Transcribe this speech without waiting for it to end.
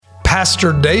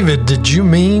Pastor David, did you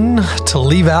mean to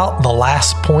leave out the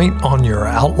last point on your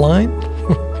outline?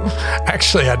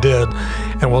 Actually, I did.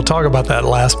 And we'll talk about that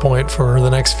last point for the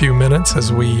next few minutes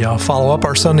as we follow up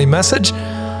our Sunday message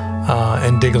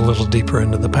and dig a little deeper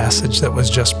into the passage that was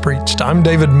just preached. I'm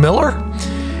David Miller,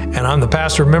 and I'm the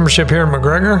pastor of membership here at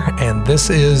McGregor, and this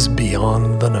is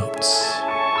Beyond the Notes.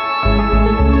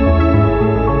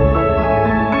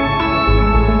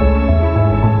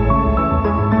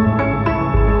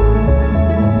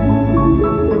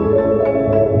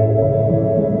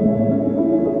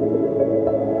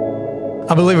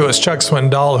 I believe it was Chuck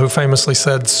Swindoll who famously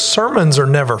said, sermons are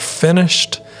never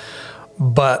finished,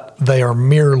 but they are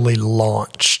merely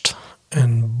launched.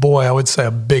 And boy, I would say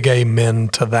a big amen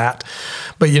to that.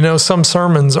 But you know, some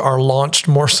sermons are launched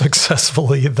more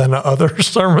successfully than other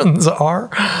sermons are.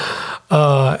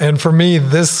 And for me,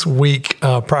 this week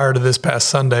prior to this past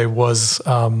Sunday was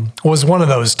one of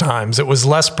those times. It was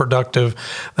less productive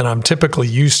than I'm typically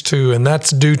used to, and that's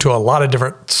due to a lot of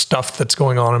different stuff that's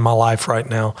going on in my life right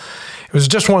now. It was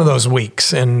just one of those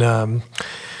weeks, and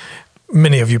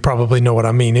many of you probably know what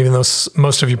I mean. Even though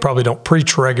most of you probably don't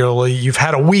preach regularly, you've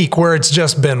had a week where it's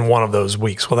just been one of those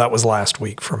weeks. Well, that was last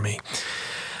week for me.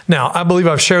 Now, I believe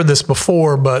I've shared this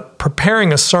before, but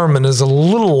preparing a sermon is a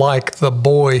little like the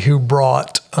boy who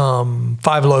brought 5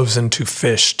 loaves and 2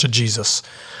 fish to Jesus.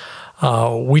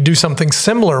 We do something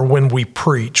similar when we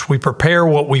preach. We prepare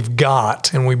what we've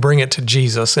got and we bring it to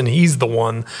Jesus, and He's the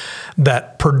one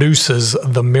that produces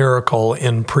the miracle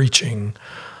in preaching.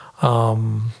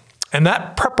 And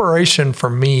that preparation for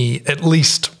me, at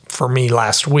least for me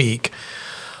last week,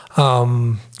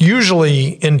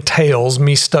 usually entails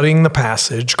me studying the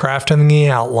passage, crafting the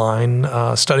outline,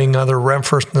 studying other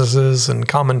references and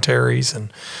commentaries,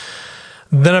 and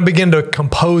then I begin to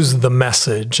compose the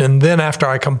message. And then after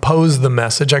I compose the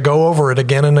message, I go over it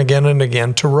again and again and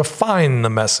again to refine the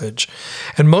message.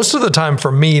 And most of the time for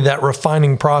me, that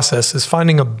refining process is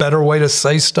finding a better way to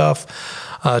say stuff,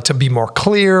 to be more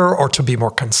clear or to be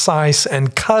more concise,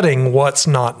 and cutting what's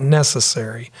not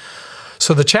necessary.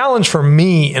 So the challenge for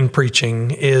me in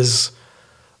preaching is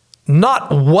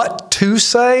not what to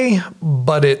say,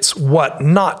 but it's what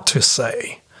not to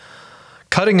say.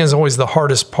 Cutting is always the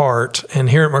hardest part, and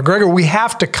here at McGregor, we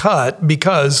have to cut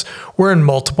because we're in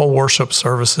multiple worship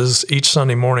services each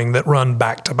Sunday morning that run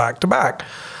back to back to back.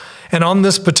 And on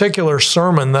this particular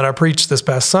sermon that I preached this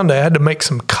past Sunday, I had to make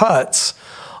some cuts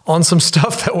on some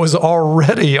stuff that was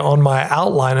already on my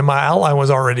outline, and my outline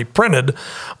was already printed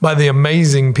by the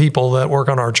amazing people that work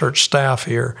on our church staff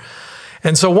here.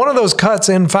 And so one of those cuts,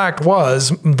 in fact,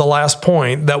 was the last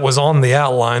point that was on the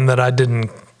outline that I didn't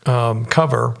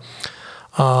cover.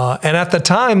 And at the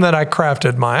time that I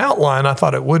crafted my outline, I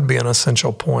thought it would be an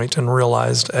essential point, and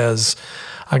realized as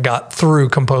I got through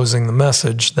composing the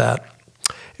message that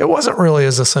it wasn't really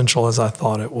as essential as I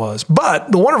thought it was.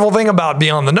 But the wonderful thing about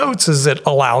Beyond the Notes is it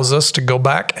allows us to go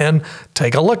back and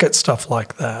take a look at stuff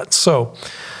like that. So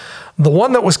the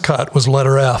one that was cut was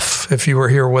letter F, if you were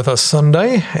here with us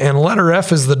Sunday. And letter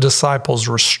F is the disciples'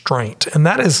 restraint. And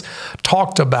that is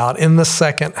talked about in the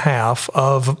second half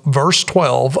of verse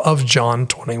 12 of John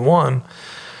 21.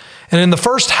 And in the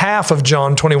first half of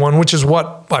John 21, which is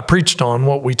what I preached on,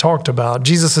 what we talked about,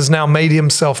 Jesus has now made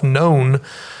Himself known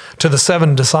to the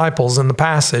 7 disciples in the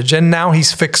passage, and now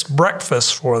He's fixed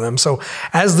breakfast for them. So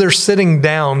as they're sitting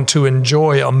down to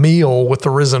enjoy a meal with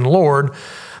the risen Lord,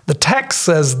 the text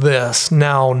says this: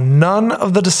 now none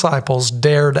of the disciples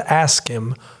dared ask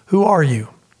Him, "Who are you?"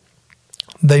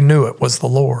 They knew it was the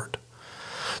Lord.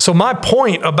 So my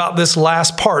point about this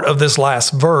last part of this last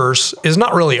verse is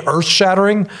not really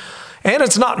earth-shattering, and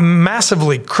it's not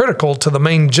massively critical to the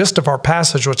main gist of our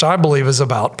passage, which I believe is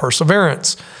about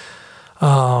perseverance.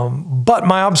 But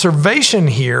my observation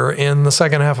here in the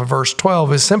second half of verse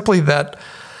 12 is simply that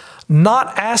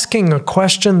not asking a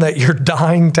question that you're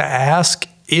dying to ask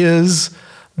is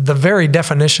the very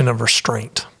definition of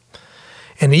restraint.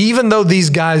 And even though these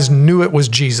guys knew it was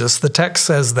Jesus, the text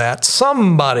says that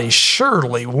somebody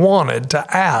surely wanted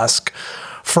to ask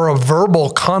for a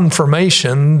verbal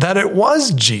confirmation that it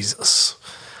was Jesus.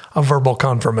 A verbal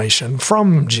confirmation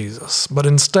from Jesus. But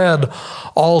instead,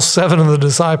 all 7 of the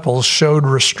disciples showed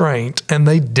restraint, and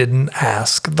they didn't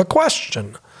ask the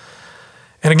question.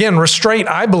 And again, restraint,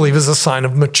 I believe, is a sign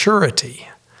of maturity.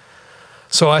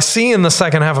 So I see in the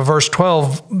second half of verse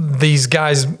 12, these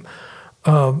guys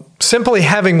simply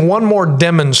having one more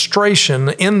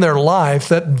demonstration in their life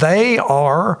that they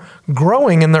are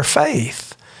growing in their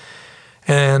faith.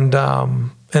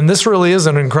 And this really is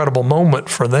an incredible moment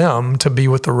for them to be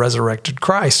with the resurrected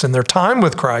Christ. And their time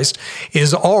with Christ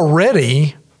is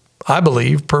already I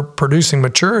believe, producing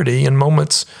maturity in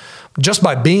moments just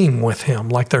by being with him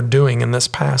like they're doing in this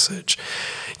passage.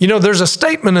 You know, there's a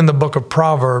statement in the book of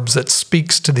Proverbs that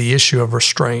speaks to the issue of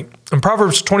restraint. And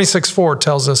Proverbs 26:4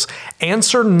 tells us,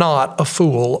 "Answer not a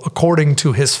fool according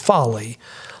to his folly,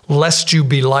 lest you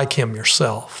be like him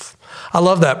yourself." I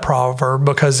love that proverb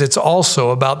because it's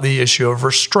also about the issue of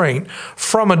restraint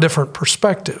from a different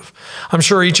perspective. I'm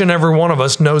sure each and every one of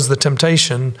us knows the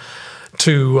temptation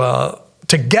to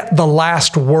get the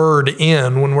last word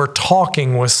in when we're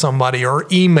talking with somebody or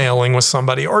emailing with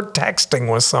somebody or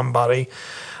texting with somebody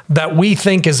that we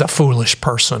think is a foolish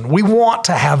person. We want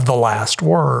to have the last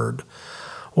word.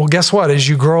 Well, guess what? As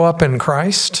you grow up in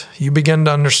Christ, you begin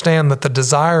to understand that the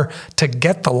desire to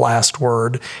get the last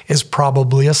word is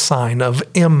probably a sign of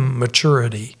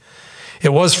immaturity.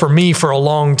 It was for me for a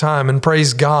long time, and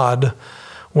praise God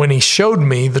when he showed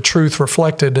me the truth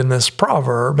reflected in this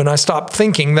proverb, and I stopped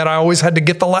thinking that I always had to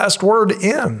get the last word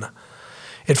in.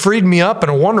 It freed me up in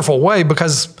a wonderful way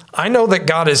because I know that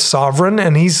God is sovereign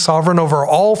and he's sovereign over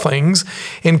all things,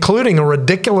 including a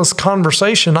ridiculous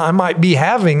conversation I might be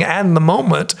having at the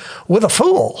moment with a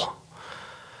fool.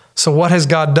 So what has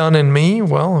God done in me?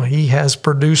 Well, he has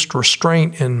produced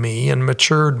restraint in me and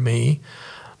matured me.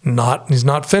 He's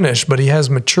not finished, but he has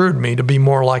matured me to be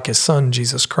more like his son,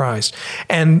 Jesus Christ.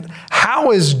 And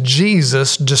how is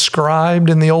Jesus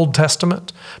described in the Old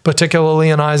Testament, particularly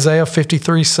in Isaiah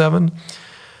 53:7?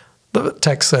 The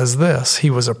text says this, "He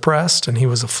was oppressed and he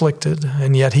was afflicted,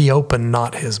 and yet he opened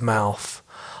not his mouth.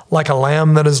 Like a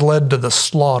lamb that is led to the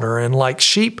slaughter, and like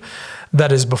sheep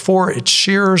that is before its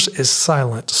shearers is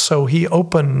silent, so he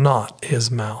opened not his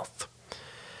mouth."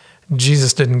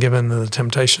 Jesus didn't give in to the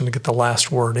temptation to get the last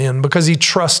word in because he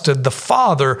trusted the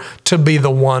Father to be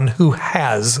the one who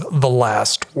has the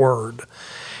last word.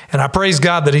 And I praise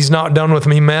God that he's not done with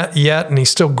me yet, and he's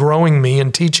still growing me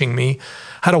and teaching me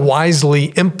how to wisely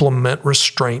implement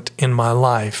restraint in my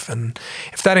life. And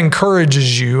if that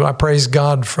encourages you, I praise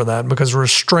God for that, because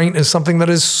restraint is something that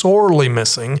is sorely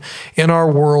missing in our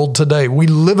world today. We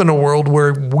live in a world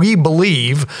where we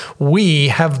believe we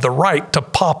have the right to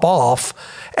pop off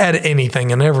at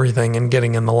anything and everything, and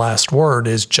getting in the last word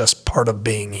is just part of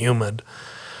being human.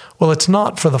 Well, it's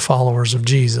not for the followers of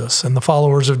Jesus. And the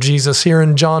followers of Jesus here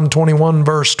in John 21,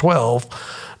 verse 12,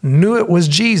 knew it was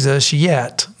Jesus,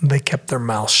 yet they kept their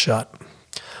mouths shut.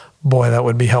 Boy, that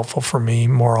would be helpful for me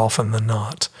more often than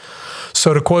not.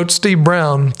 So to quote Steve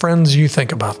Brown, friends, you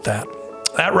think about that.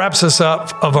 That wraps us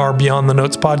up of our Beyond the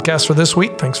Notes podcast for this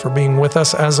week. Thanks for being with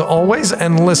us as always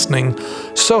and listening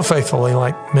so faithfully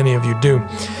like many of you do.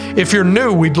 If you're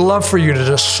new, we'd love for you to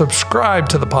just subscribe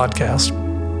to the podcast.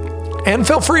 And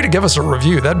feel free to give us a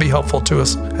review. That'd be helpful to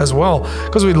us as well,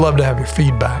 because we'd love to have your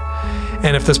feedback.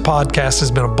 And if this podcast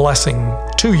has been a blessing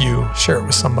to you, share it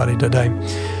with somebody today.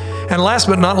 And last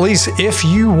but not least, if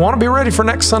you want to be ready for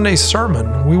next Sunday's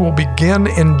sermon, we will begin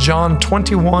in John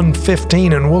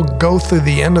 21:15, and we'll go through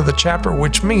the end of the chapter,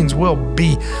 which means we'll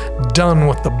be done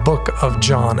with the book of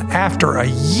John. After a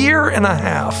year and a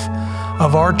half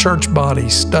of our church body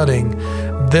studying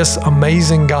this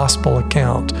amazing gospel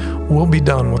account, we'll be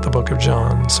done with the book of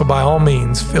John. So by all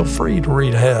means, feel free to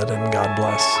read ahead, and God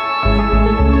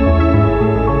bless.